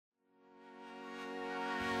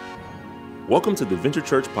Welcome to the Venture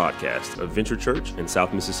Church podcast of Venture Church in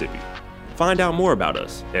South Mississippi. Find out more about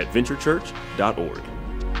us at venturechurch.org.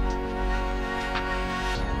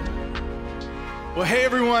 Well, hey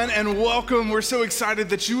everyone, and welcome. We're so excited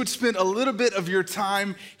that you would spend a little bit of your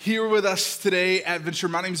time here with us today at Venture.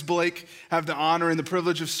 My name's Blake. I have the honor and the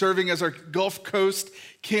privilege of serving as our Gulf Coast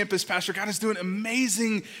campus pastor. God is doing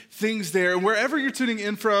amazing things there. And wherever you're tuning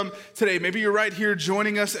in from today, maybe you're right here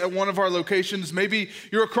joining us at one of our locations. Maybe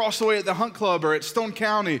you're across the way at the Hunt Club or at Stone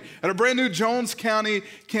County, at a brand new Jones County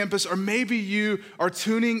campus, or maybe you are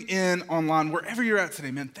tuning in online. Wherever you're at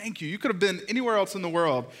today, man, thank you. You could have been anywhere else in the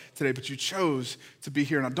world today, but you chose to be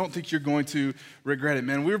here, and I don't think you're going to regret it,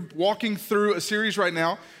 man. We're walking through a series right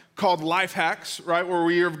now called Life Hacks, right, where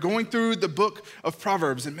we are going through the book of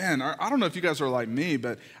Proverbs. And man, I don't know if you guys are like me,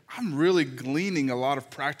 but I'm really gleaning a lot of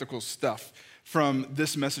practical stuff from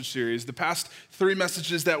this message series. The past 3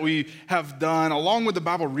 messages that we have done, along with the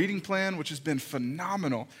Bible reading plan, which has been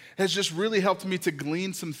phenomenal, has just really helped me to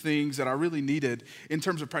glean some things that I really needed in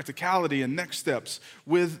terms of practicality and next steps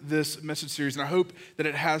with this message series. And I hope that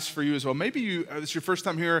it has for you as well. Maybe it's your first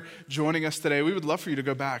time here joining us today. We would love for you to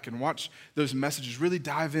go back and watch those messages, really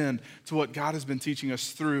dive in to what God has been teaching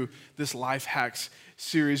us through this Life Hacks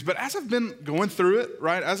series. But as I've been going through it,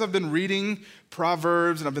 right, as I've been reading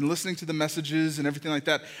Proverbs and I've been listening to the messages and everything like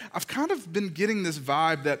that, I've kind of been getting this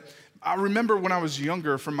vibe that I remember when I was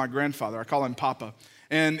younger from my grandfather. I call him Papa.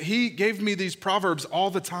 And he gave me these Proverbs all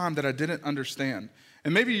the time that I didn't understand.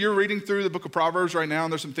 And maybe you're reading through the book of Proverbs right now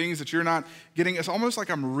and there's some things that you're not getting. It's almost like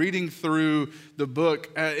I'm reading through the book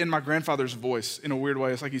in my grandfather's voice in a weird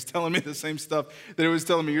way. It's like he's telling me the same stuff that he was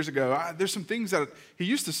telling me years ago. There's some things that he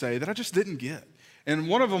used to say that I just didn't get. And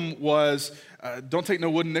one of them was, don't take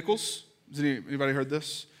no wooden nickels. Has anybody heard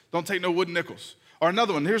this? Don't take no wooden nickels. Or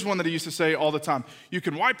another one, here's one that he used to say all the time. You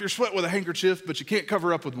can wipe your sweat with a handkerchief, but you can't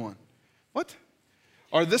cover up with one. What?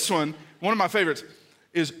 Or this one of my favorites,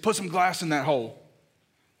 is put some glass in that hole.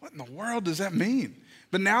 What in the world does that mean?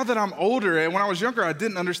 But now that I'm older, and when I was younger, I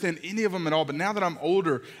didn't understand any of them at all. But now that I'm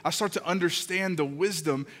older, I start to understand the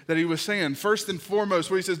wisdom that he was saying. First and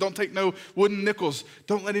foremost, where he says, don't take no wooden nickels.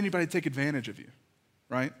 Don't let anybody take advantage of you,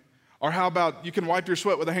 right? Or how about you can wipe your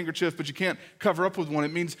sweat with a handkerchief, but you can't cover up with one.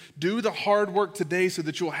 It means do the hard work today so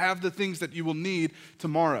that you'll have the things that you will need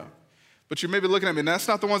tomorrow. But you're maybe looking at me, and that's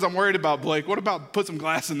not the ones I'm worried about, Blake. What about put some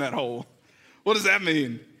glass in that hole? What does that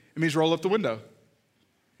mean? It means roll up the window.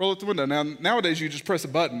 Roll up the window. Now, nowadays you just press a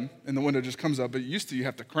button and the window just comes up, but used to you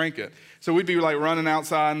have to crank it. So we'd be like running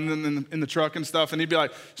outside and in the truck and stuff, and he'd be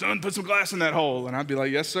like, son, put some glass in that hole. And I'd be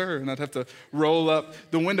like, yes, sir. And I'd have to roll up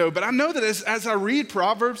the window. But I know that as I read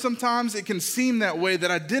Proverbs, sometimes it can seem that way, that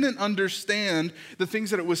I didn't understand the things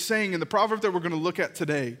that it was saying. And the proverb that we're going to look at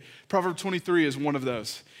today, Proverb 23, is one of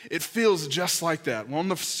those. It feels just like that. Well, on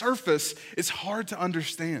the surface, it's hard to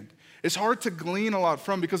understand. It's hard to glean a lot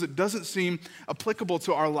from because it doesn't seem applicable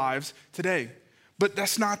to our lives today. But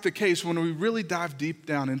that's not the case when we really dive deep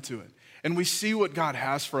down into it and we see what God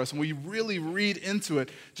has for us and we really read into it,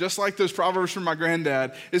 just like those Proverbs from my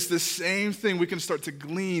granddad. It's the same thing. We can start to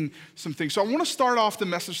glean some things. So I want to start off the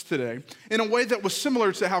message today in a way that was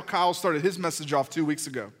similar to how Kyle started his message off 2 weeks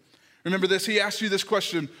ago. Remember this? He asked you this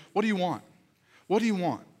question, what do you want? What do you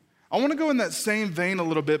want? I want to go in that same vein a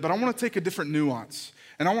little bit, but I want to take a different nuance.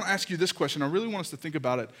 And I want to ask you this question. I really want us to think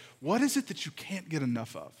about it. What is it that you can't get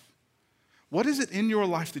enough of? What is it in your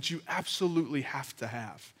life that you absolutely have to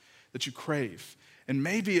have, that you crave? And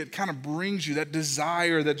maybe it kind of brings you that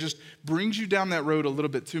desire that just brings you down that road a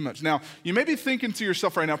little bit too much. Now, you may be thinking to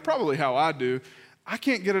yourself right now, probably how I do, I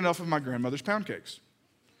can't get enough of my grandmother's pound cakes.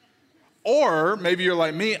 Or maybe you're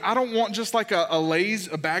like me, I don't want just like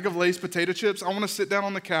a bag of Lay's potato chips. I want to sit down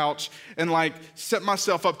on the couch and like set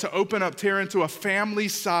myself up to tear into a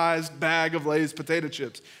family-sized bag of Lay's potato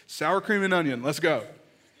chips. Sour cream and onion, let's go.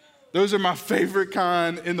 Those are my favorite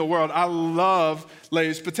kind in the world. I love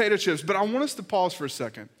Lay's potato chips. But I want us to pause for a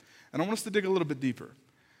second, and I want us to dig a little bit deeper.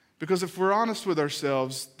 Because if we're honest with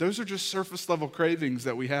ourselves, those are just surface level cravings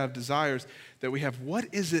that we have, desires that we have.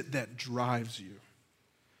 What is it that drives you?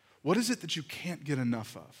 What is it that you can't get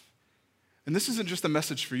enough of? And this isn't just a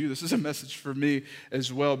message for you. This is a message for me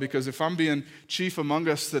as well, because if I'm being chief among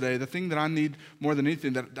us today, the thing that I need more than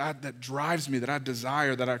anything that drives me, that I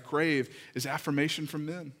desire, that I crave, is affirmation from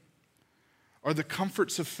men or the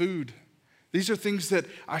comforts of food. These are things that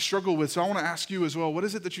I struggle with. So I want to ask you as well, what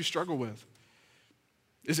is it that you struggle with?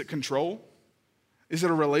 Is it control? Is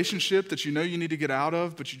it a relationship that you know you need to get out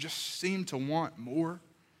of, but you just seem to want more?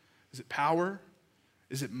 Is it power?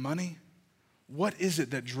 Is it money? What is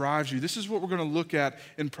it that drives you? This is what we're going to look at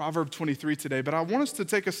in Proverbs 23 today. But I want us to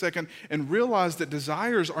take a second and realize that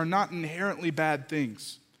desires are not inherently bad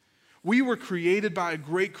things. We were created by a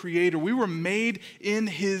great creator. We were made in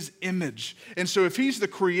his image. And so if he's the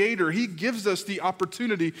creator, he gives us the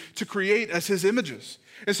opportunity to create as his images.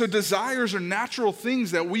 And so desires are natural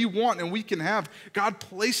things that we want and we can have. God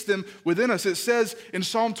placed them within us. It says in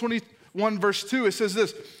Psalm 21 verse 2, it says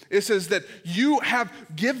this. It says that you have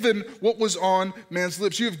given what was on man's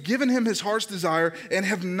lips. You have given him his heart's desire and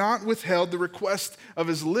have not withheld the request of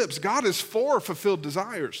his lips. God is for fulfilled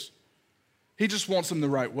desires. He just wants them the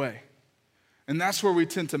right way. And that's where we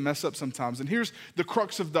tend to mess up sometimes. And here's the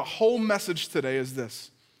crux of the whole message today is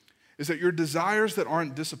this, is that your desires that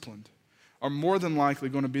aren't disciplined are more than likely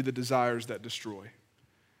going to be the desires that destroy.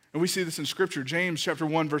 And we see this in Scripture. James chapter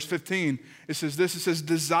 1, verse 15, it says this, it says,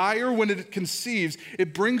 desire when it conceives,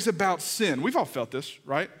 it brings about sin. We've all felt this,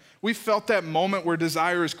 right? We've felt that moment where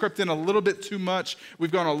desire has crept in a little bit too much.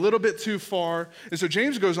 We've gone a little bit too far. And so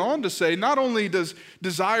James goes on to say, not only does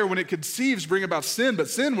desire when it conceives bring about sin, but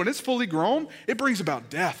sin when it's fully grown, it brings about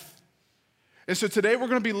death. And so today we're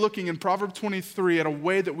going to be looking in Proverbs 23 at a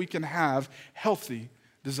way that we can have healthy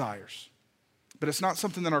desires. But it's not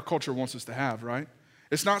something that our culture wants us to have, right?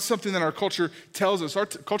 It's not something that our culture tells us. Our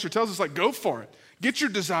culture tells us, like, go for it. Get your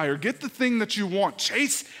desire. Get the thing that you want.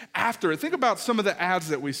 Chase after it. Think about some of the ads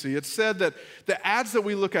that we see. It's said that the ads that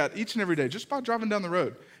we look at each and every day, just by driving down the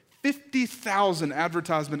road, 50,000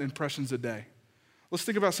 advertisement impressions a day. Let's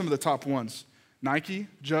think about some of the top ones. Nike,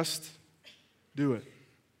 just do it,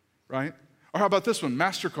 right? Or how about this one,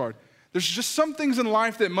 MasterCard. There's just some things in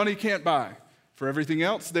life that money can't buy. For everything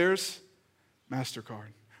else, there's MasterCard.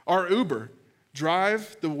 Or Uber.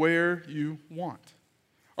 Drive the where you want.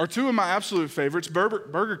 Or two of my absolute favorites,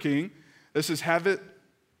 Burger King. This is have it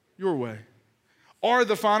your way. Or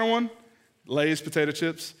the final one, Lay's potato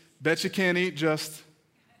chips. Bet you can't eat just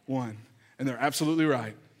one. And they're absolutely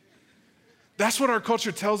right. That's what our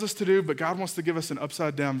culture tells us to do, but God wants to give us an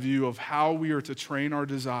upside down view of how we are to train our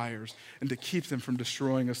desires and to keep them from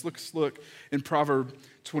destroying us. Let's look in Proverbs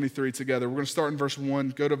 23 together. We're going to start in verse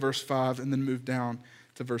 1, go to verse 5, and then move down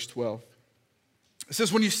to verse 12. It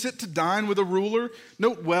says, when you sit to dine with a ruler,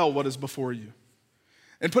 note well what is before you.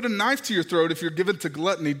 And put a knife to your throat if you're given to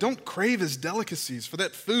gluttony. Don't crave his delicacies, for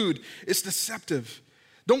that food is deceptive.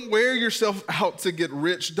 Don't wear yourself out to get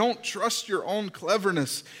rich. Don't trust your own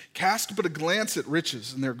cleverness. Cast but a glance at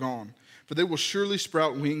riches, and they're gone. For they will surely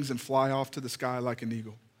sprout wings and fly off to the sky like an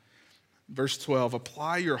eagle. Verse 12,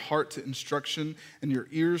 apply your heart to instruction and your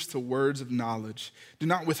ears to words of knowledge. Do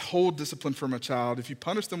not withhold discipline from a child. If you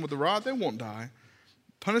punish them with a rod, they won't die.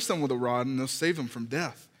 Punish them with a rod, and they'll save them from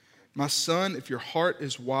death. My son, if your heart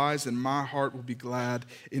is wise, then my heart will be glad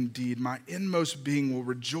indeed. My inmost being will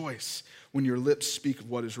rejoice when your lips speak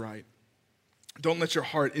of what is right. Don't let your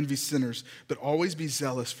heart envy sinners, but always be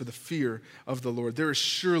zealous for the fear of the Lord. There is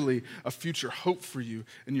surely a future hope for you,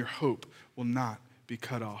 and your hope will not be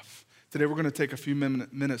cut off. Today we're going to take a few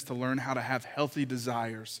minutes to learn how to have healthy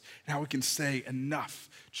desires and how we can say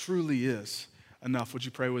enough truly is enough. Would you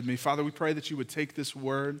pray with me? Father, we pray that you would take this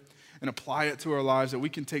word and apply it to our lives, that we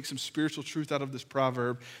can take some spiritual truth out of this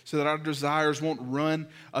proverb so that our desires won't run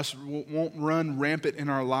rampant in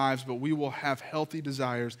our lives, but we will have healthy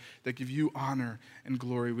desires that give you honor and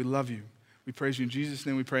glory. We love you. We praise you. In Jesus'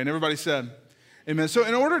 name we pray. And everybody said, amen. So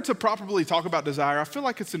in order to properly talk about desire, I feel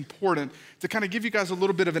like it's important to kind of give you guys a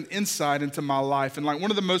little bit of an insight into my life. And like one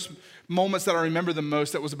of the moments that I remember the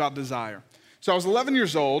most that was about desire. So I was 11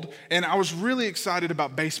 years old, and I was really excited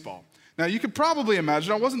about baseball. Now, you could probably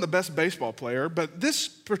imagine I wasn't the best baseball player, but this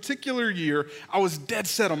particular year, I was dead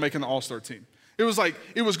set on making the All-Star team. It was like,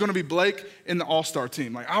 it was going to be Blake in the All-Star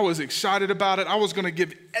team. Like, I was excited about it. I was going to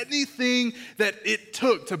give anything that it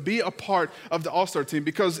took to be a part of the All-Star team,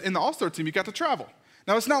 because in the All-Star team, you got to travel.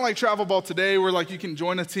 Now, it's not like travel ball today where like you can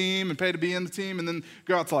join a team and pay to be in the team and then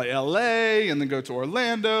go out to like LA and then go to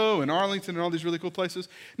Orlando and Arlington and all these really cool places.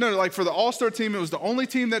 No, like for the All-Star team, it was the only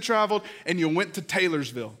team that traveled, and you went to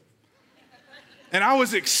Taylorsville. And I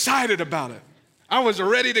was excited about it. I was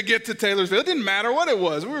ready to get to Taylorsville. It didn't matter what it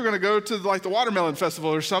was. We were going to go to like the Watermelon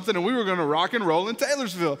Festival or something, and we were going to rock and roll in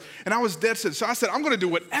Taylorsville. And I was dead set. So I said, I'm going to do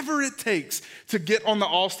whatever it takes to get on the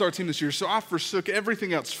All-Star team this year. So I forsook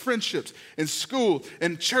everything else, friendships and school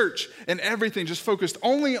and church and everything, just focused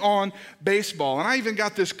only on baseball. And I even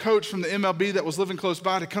got this coach from the MLB that was living close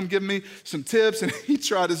by to come give me some tips, and he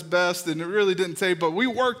tried his best, and it really didn't take, but we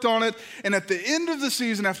worked on it. And at the end of the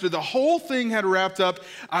season, after the whole thing had wrapped up,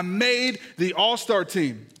 I made the All-Star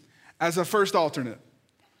team as a first alternate.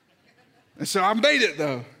 And so I made it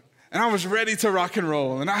though. And I was ready to rock and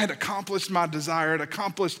roll. And I had accomplished my desire, had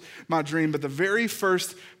accomplished my dream. But the very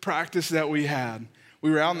first practice that we had, we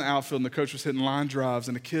were out in the outfield and the coach was hitting line drives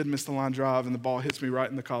and a kid missed a line drive and the ball hits me right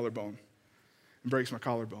in the collarbone and breaks my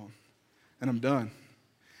collarbone. And I'm done.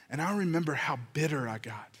 And I remember how bitter I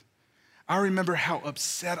got. I remember how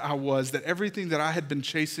upset I was that everything that I had been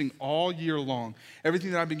chasing all year long,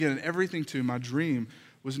 everything that I'd been getting everything to, my dream,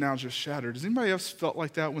 was now just shattered. Has anybody else felt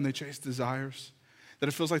like that when they chase desires? That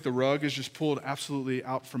it feels like the rug is just pulled absolutely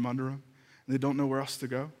out from under them and they don't know where else to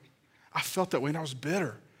go? I felt that way and I was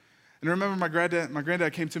bitter. And I remember my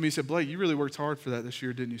granddad came to me and said, Blake, you really worked hard for that this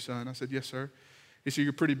year, didn't you, son? I said, yes, sir. He said,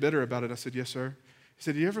 you're pretty bitter about it. I said, yes, sir. He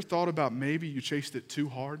said, you ever thought about maybe you chased it too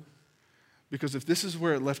hard? Because if this is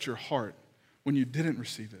where it left your heart when you didn't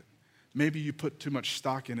receive it, maybe you put too much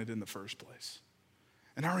stock in it in the first place.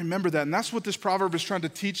 And I remember that, and that's what this proverb is trying to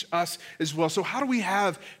teach us as well. So how do we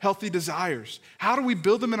have healthy desires? How do we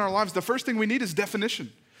build them in our lives? The first thing we need is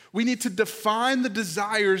definition. We need to define the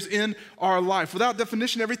desires in our life. Without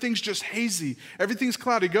definition, everything's just hazy. Everything's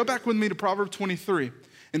cloudy. Go back with me to Proverbs 23.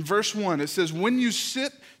 In verse 1, it says, when you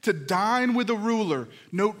sit to dine with a ruler,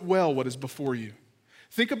 note well what is before you.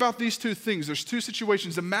 Think about these two things. There's two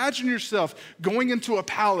situations. Imagine yourself going into a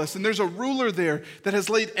palace and there's a ruler there that has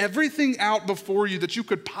laid everything out before you that you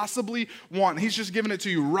could possibly want. He's just given it to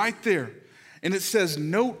you right there. And it says,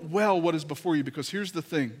 note well what is before you, because here's the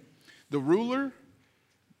thing.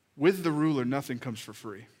 With the ruler, nothing comes for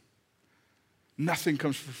free. Nothing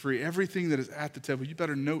comes for free. Everything that is at the table, you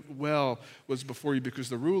better note well what's before you, because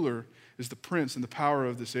the ruler is the prince and the power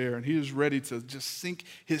of this air, and he is ready to just sink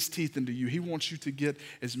his teeth into you. He wants you to get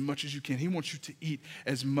as much as you can. He wants you to eat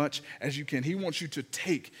as much as you can. He wants you to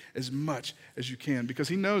take as much as you can, because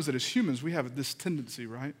he knows that as humans, we have this tendency,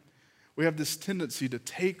 right? We have this tendency to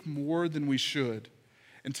take more than we should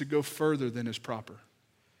and to go further than is proper.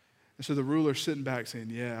 And so the ruler's sitting back saying,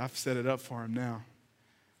 yeah, I've set it up for him now.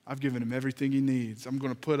 I've given him everything he needs. I'm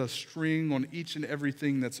going to put a string on each and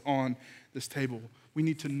everything that's on this table. We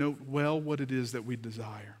need to note well what it is that we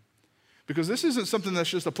desire. Because this isn't something that's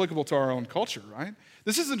just applicable to our own culture, right?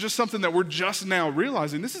 This isn't just something that we're just now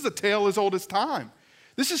realizing. This is a tale as old as time.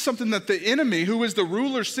 This is something that the enemy, who is the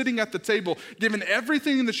ruler sitting at the table, given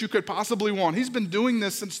everything that you could possibly want, he's been doing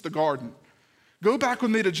this since the garden. Go back with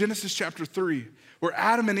me to Genesis chapter 3, where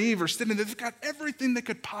Adam and Eve are sitting there. They've got everything they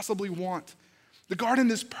could possibly want. The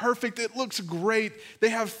garden is perfect. It looks great. They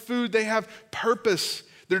have food. They have purpose.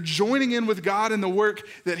 They're joining in with God in the work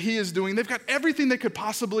that he is doing. They've got everything they could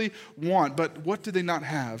possibly want. But what do they not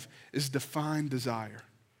have is defined desire.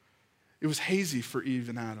 It was hazy for Eve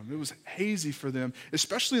and Adam. It was hazy for them,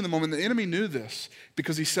 especially in the moment. The enemy knew this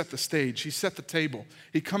because he set the stage. He set the table.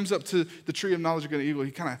 He comes up to the tree of knowledge of good and evil.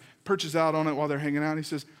 He kind of perches out on it while they're hanging out. And he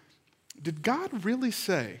says, did God really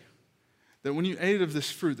say that when you ate of this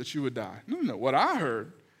fruit that you would die? No. What I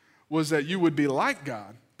heard was that you would be like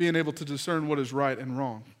God, being able to discern what is right and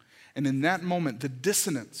wrong. And in that moment, the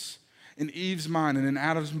dissonance in Eve's mind and in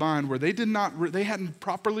Adam's mind, where they hadn't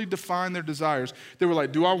properly defined their desires. They were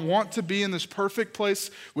like, do I want to be in this perfect place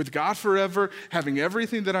with God forever, having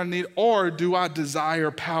everything that I need, or do I desire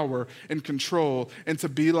power and control and to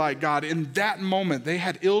be like God? In that moment, they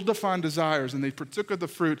had ill-defined desires and they partook of the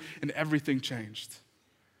fruit and everything changed.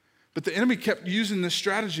 But the enemy kept using this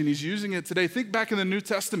strategy, and he's using it today. Think back in the New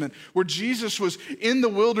Testament where Jesus was in the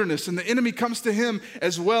wilderness, and the enemy comes to him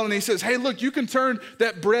as well, and he says, hey, look, you can turn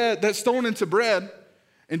that stone into bread.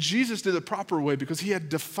 And Jesus did it the proper way because he had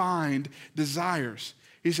defined desires.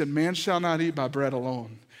 He said, man shall not eat by bread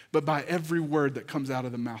alone, but by every word that comes out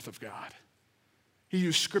of the mouth of God. He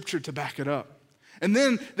used scripture to back it up. And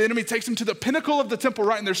then the enemy takes them to the pinnacle of the temple,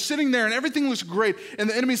 right? And they're sitting there and everything looks great. And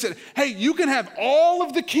the enemy said, hey, you can have all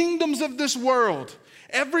of the kingdoms of this world.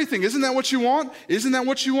 Everything. Isn't that what you want? Isn't that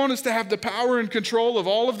what you want, is to have the power and control of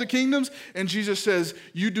all of the kingdoms? And Jesus says,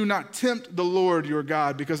 you do not tempt the Lord your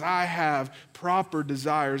God, because I have proper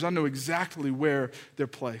desires. I know exactly where they're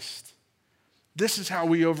placed. This is how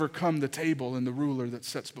we overcome the table and the ruler that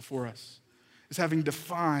sets before us. It's having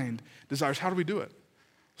defined desires. How do we do it?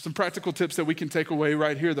 Some practical tips that we can take away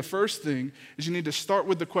right here. The first thing is you need to start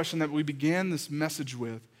with the question that we began this message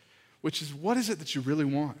with, which is, what is it that you really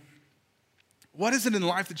want? What is it in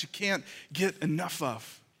life that you can't get enough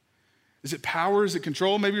of? Is it power? Is it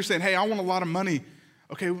control? Maybe you're saying, hey, I want a lot of money.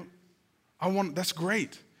 Okay, that's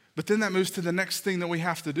great. But then that moves to the next thing that we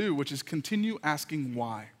have to do, which is continue asking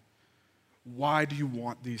why. Why do you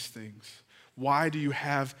want these things? Why do you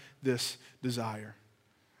have this desire?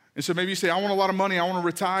 And so maybe you say, I want a lot of money, I want to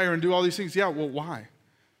retire and do all these things. Yeah, well, why?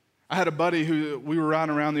 I had a buddy who we were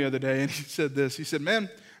riding around the other day, and he said this. He said, man,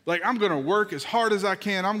 Like, I'm going to work as hard as I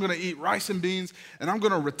can. I'm going to eat rice and beans, and I'm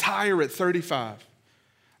going to retire at 35.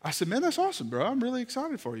 I said, man, that's awesome, bro. I'm really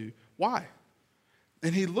excited for you. Why?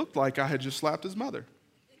 And he looked like I had just slapped his mother.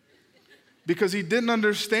 Because he didn't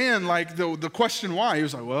understand, like, the question why. He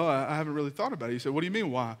was like, well, I haven't really thought about it. He said, what do you mean,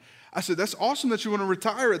 why? I said, that's awesome that you want to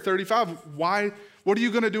retire at 35. Why? What are you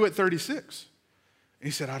going to do at 36? And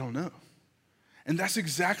he said, I don't know. And that's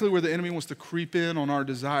exactly where the enemy wants to creep in on our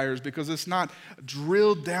desires, because it's not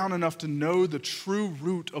drilled down enough to know the true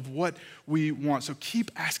root of what we want. So keep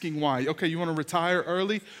asking why. Okay, you want to retire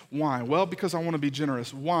early? Why? Well, because I want to be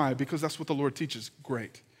generous. Why? Because that's what the Lord teaches.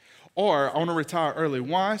 Great. Or I want to retire early.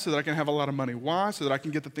 Why? So that I can have a lot of money. Why? So that I can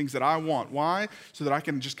get the things that I want. Why? So that I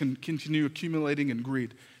can just continue accumulating in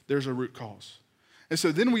greed. There's a root cause. And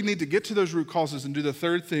so then we need to get to those root causes and do the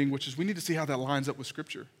third thing, which is we need to see how that lines up with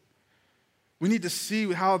Scripture. We need to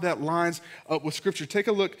see how that lines up with Scripture. Take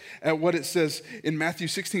a look at what it says in Matthew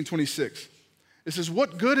 16:26. It says,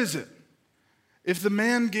 what good is it if the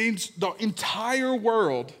man gains the entire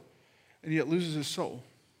world and yet loses his soul?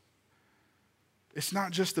 It's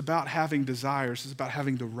not just about having desires, it's about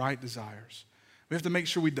having the right desires. We have to make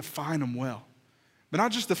sure we define them well. But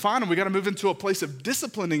not just define them, we got to move into a place of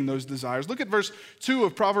disciplining those desires. Look at verse 2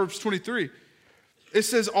 of Proverbs 23. It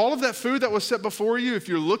says, all of that food that was set before you, if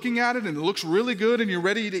you're looking at it and it looks really good and you're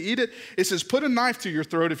ready to eat it, it says, put a knife to your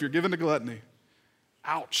throat if you're given to gluttony.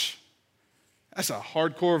 Ouch. That's a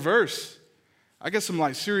hardcore verse. I get some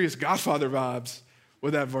like serious Godfather vibes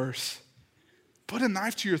with that verse. Put a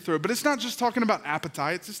knife to your throat. But it's not just talking about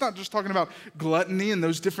appetites. It's not just talking about gluttony and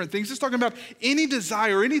those different things. It's talking about any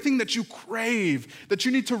desire, anything that you crave, that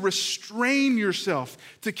you need to restrain yourself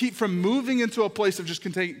to keep from moving into a place of just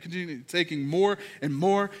continue taking more and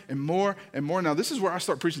more and more and more. Now, this is where I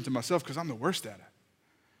start preaching to myself because I'm the worst at it.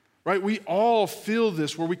 Right? We all feel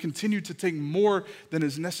this where we continue to take more than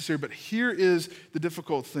is necessary. But here is the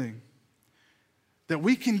difficult thing, that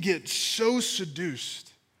we can get so seduced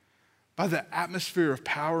by the atmosphere of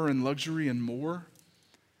power and luxury and more,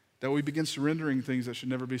 that we begin surrendering things that should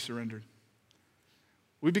never be surrendered.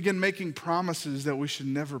 We begin making promises that we should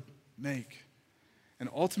never make. And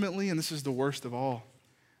ultimately, and this is the worst of all,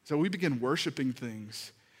 is that we begin worshiping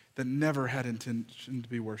things that never had intention to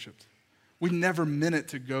be worshiped. We never meant it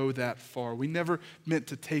to go that far. We never meant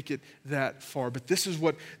to take it that far. But this is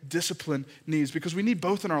what discipline needs, because we need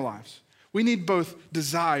both in our lives. We need both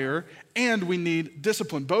desire and we need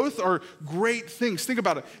discipline. Both are great things. Think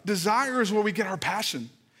about it. Desire is where we get our passion.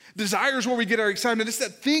 Desire is where we get our excitement. It's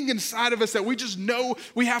that thing inside of us that we just know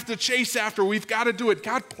we have to chase after. We've got to do it.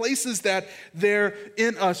 God places that there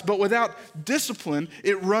in us. But without discipline,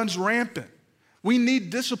 it runs rampant. We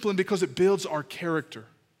need discipline because it builds our character.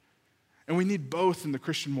 And we need both in the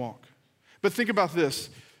Christian walk. But think about this.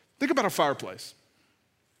 Think about a fireplace.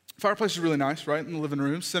 Fireplace is really nice, right? In the living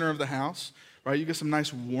room, center of the house, right? You get some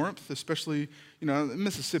nice warmth, especially, in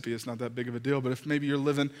Mississippi, it's not that big of a deal, but if maybe you're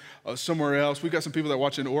living somewhere else, we've got some people that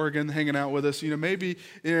watch in Oregon hanging out with us, maybe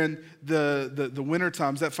in the winter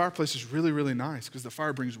times, that fireplace is really, really nice because the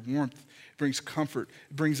fire brings warmth, it brings comfort,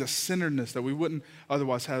 it brings a centeredness that we wouldn't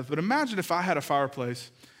otherwise have. But imagine if I had a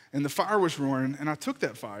fireplace and the fire was roaring and I took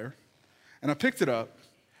that fire and I picked it up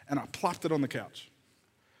and I plopped it on the couch.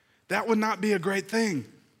 That would not be a great thing.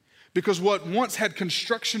 Because what once had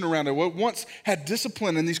construction around it, what once had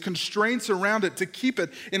discipline and these constraints around it to keep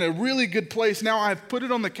it in a really good place, now I've put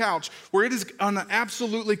it on the couch where it is going to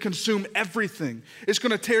absolutely consume everything. It's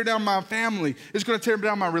going to tear down my family. It's going to tear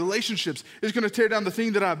down my relationships. It's going to tear down the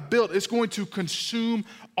thing that I've built. It's going to consume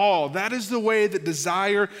all. That is the way that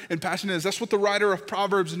desire and passion is. That's what the writer of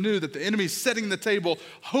Proverbs knew, that the enemy is setting the table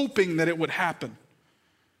hoping that it would happen.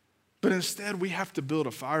 But instead, we have to build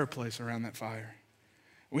a fireplace around that fire.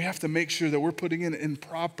 We have to make sure that we're putting it in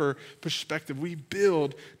proper perspective. We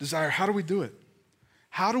build desire. How do we do it?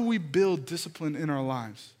 How do we build discipline in our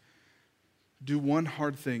lives? Do one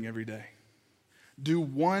hard thing every day. Do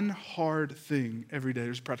one hard thing every day.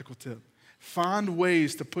 There's a practical tip. Find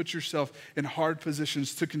ways to put yourself in hard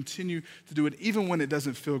positions to continue to do it even when it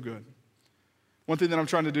doesn't feel good. One thing that I'm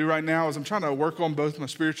trying to do right now is I'm trying to work on both my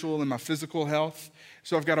spiritual and my physical health.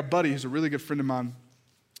 So I've got a buddy who's a really good friend of mine.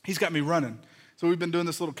 He's got me running. So we've been doing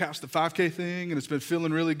this little Couch to 5K thing, and it's been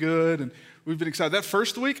feeling really good, and we've been excited. That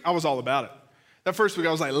first week, I was all about it. That first week,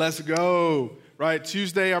 I was like, let's go, right?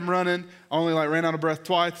 Tuesday, I'm running. I only ran out of breath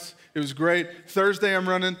twice. It was great. Thursday, I'm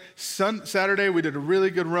running. Saturday, we did a really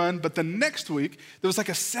good run. But the next week, there was like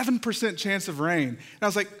a 7% chance of rain. And I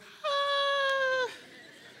was like,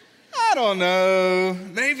 I don't know,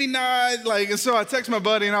 maybe not. And so I text my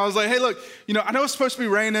buddy and I was like, hey, look, I know it's supposed to be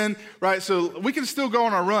raining, right? So we can still go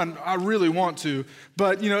on our run. I really want to,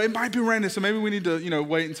 but it might be raining. So maybe we need to,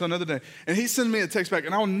 wait until another day. And he sent me a text back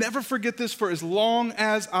and I'll never forget this for as long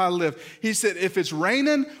as I live. He said, if it's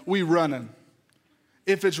raining, we running.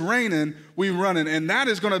 If it's raining, we running. And that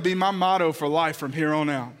is going to be my motto for life from here on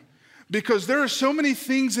out. Because there are so many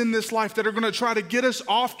things in this life that are going to try to get us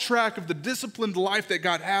off track of the disciplined life that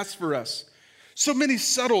God has for us. So many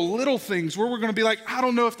subtle little things where we're going to be like, I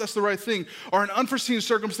don't know if that's the right thing, or an unforeseen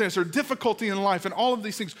circumstance or difficulty in life, and all of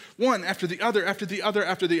these things, one after the other, after the other,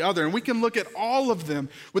 after the other. And we can look at all of them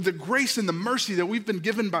with the grace and the mercy that we've been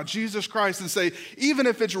given by Jesus Christ and say, even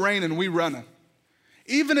if it's raining, we running.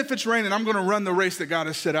 Even if it's raining, I'm going to run the race that God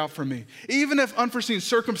has set out for me. Even if unforeseen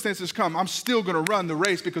circumstances come, I'm still going to run the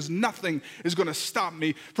race because nothing is going to stop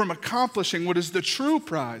me from accomplishing what is the true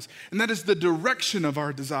prize, and that is the direction of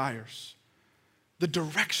our desires. The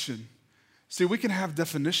direction. See, we can have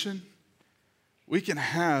definition, we can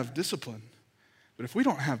have discipline, but if we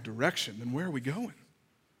don't have direction, then where are we going?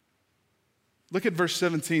 Look at verse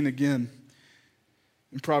 17 again.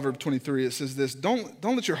 In Proverbs 23, it says this, don't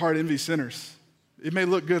let your heart envy sinners. It may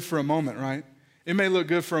look good for a moment, right? It may look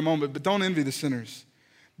good for a moment, but don't envy the sinners.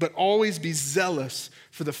 But always be zealous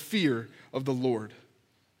for the fear of the Lord.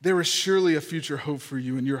 There is surely a future hope for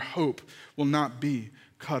you, and your hope will not be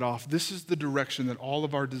cut off. This is the direction that all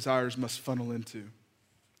of our desires must funnel into.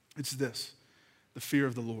 It's this, the fear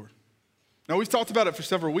of the Lord. Now, we've talked about it for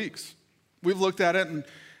several weeks. We've looked at it and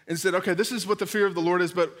said, okay, this is what the fear of the Lord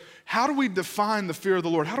is, but how do we define the fear of the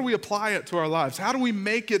Lord? How do we apply it to our lives? How do we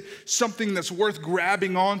make it something that's worth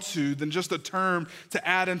grabbing onto than just a term to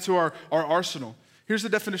add into our arsenal? Here's the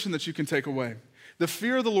definition that you can take away. The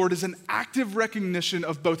fear of the Lord is an active recognition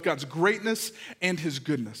of both God's greatness and his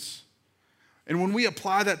goodness. And when we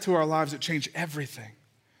apply that to our lives, it changes everything.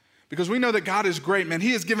 Because we know that God is great, man.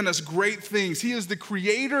 He has given us great things. He is the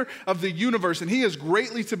creator of the universe, and he is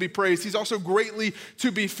greatly to be praised. He's also greatly to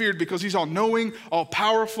be feared because he's all-knowing,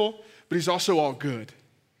 all-powerful, but he's also all good.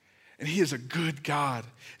 And he is a good God.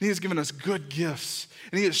 And he has given us good gifts.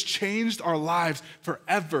 And he has changed our lives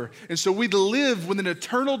forever. And so we live with an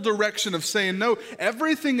eternal direction of saying, no,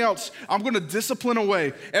 everything else I'm going to discipline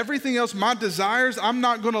away. Everything else, my desires, I'm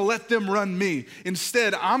not going to let them run me.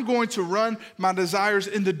 Instead, I'm going to run my desires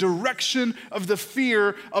in the direction of the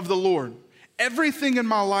fear of the Lord. Everything in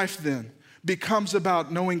my life then becomes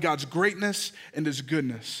about knowing God's greatness and his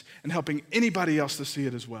goodness and helping anybody else to see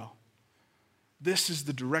it as well. This is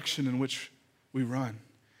the direction in which we run.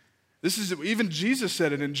 This is, even Jesus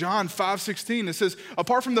said it in John 5:16. It says,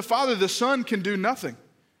 apart from the Father, the Son can do nothing.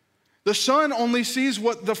 The Son only sees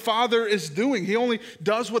what the Father is doing. He only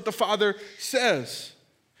does what the Father says.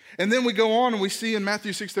 And then we go on and we see in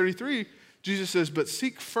Matthew 6:33, Jesus says, but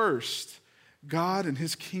seek first God and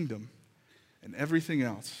his kingdom, and everything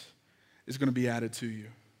else is going to be added to you.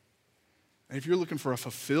 And if you're looking for a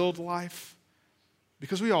fulfilled life,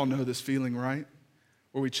 because we all know this feeling, right?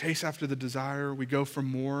 Where we chase after the desire, we go for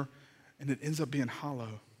more, and it ends up being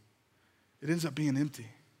hollow. It ends up being empty.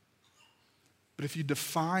 But if you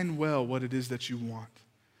define well what it is that you want,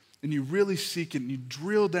 and you really seek it, and you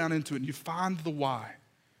drill down into it, and you find the why,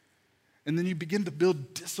 and then you begin to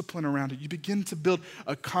build discipline around it. You begin to build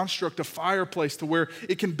a construct, a fireplace to where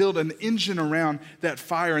it can build an engine around that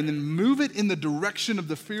fire and then move it in the direction of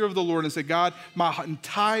the fear of the Lord and say, God, my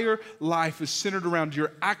entire life is centered around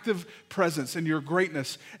your active presence and your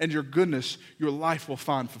greatness and your goodness. Your life will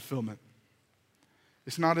find fulfillment.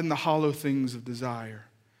 It's not in the hollow things of desire.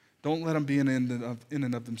 Don't let them be in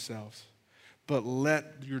and of themselves, but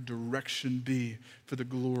let your direction be for the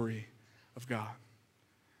glory of God.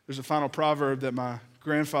 There's a final proverb that my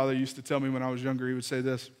grandfather used to tell me when I was younger. He would say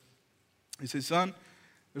this. He said, son,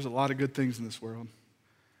 there's a lot of good things in this world.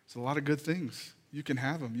 There's a lot of good things. You can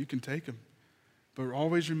have them. You can take them. But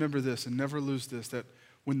always remember this and never lose this, that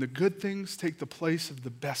when the good things take the place of the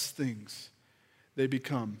best things, they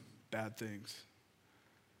become bad things.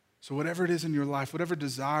 So whatever it is in your life, whatever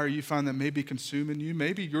desire you find that may be consuming you,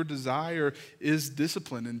 maybe your desire is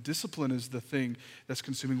discipline, and discipline is the thing that's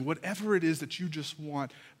consuming. Whatever it is that you just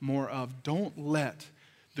want more of, don't let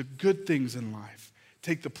the good things in life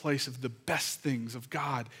take the place of the best things of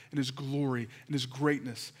God and his glory and his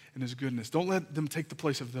greatness and his goodness. Don't let them take the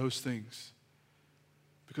place of those things,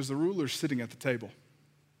 because the ruler's sitting at the table,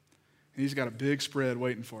 and he's got a big spread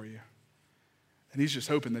waiting for you, and he's just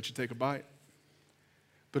hoping that you take a bite.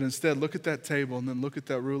 But instead, look at that table and then look at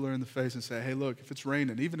that ruler in the face and say, hey, look, if it's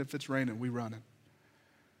raining, even if it's raining, we run it.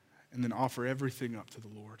 And then offer everything up to the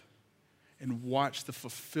Lord and watch the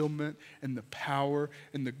fulfillment and the power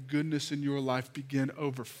and the goodness in your life begin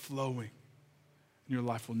overflowing. And your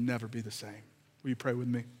life will never be the same. Will you pray with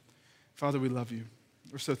me? Father, we love you.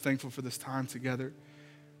 We're so thankful for this time together.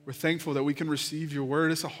 We're thankful that we can receive your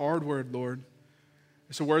word. It's a hard word, Lord.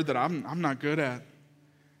 It's a word that I'm not good at.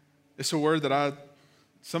 It's a word that I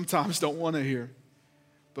sometimes don't want to hear.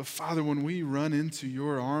 But Father, when we run into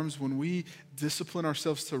your arms, when we discipline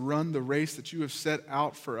ourselves to run the race that you have set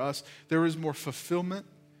out for us, there is more fulfillment.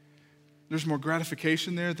 There's more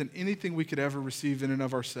gratification there than anything we could ever receive in and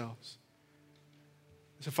of ourselves.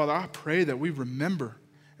 So Father, I pray that we remember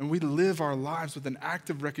and we live our lives with an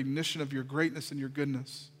active recognition of your greatness and your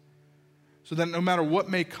goodness. So that no matter what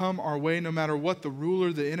may come our way, no matter what the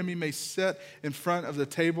ruler, the enemy may set in front of the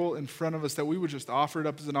table in front of us, that we would just offer it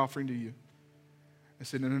up as an offering to you. And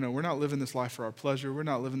say, no, we're not living this life for our pleasure. We're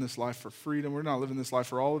not living this life for freedom. We're not living this life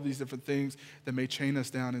for all of these different things that may chain us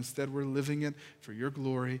down. Instead, we're living it for your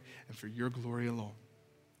glory and for your glory alone.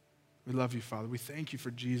 We love you, Father. We thank you for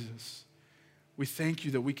Jesus. We thank you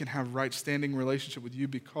that we can have right standing relationship with you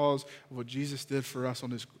because of what Jesus did for us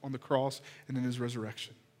on the cross and in his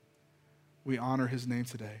resurrection. We honor his name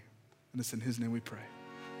today, and it's in his name we pray.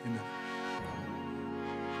 Amen.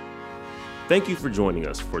 Thank you for joining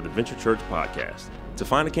us for the Venture Church podcast. To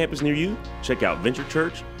find a campus near you, check out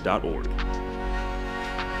venturechurch.org.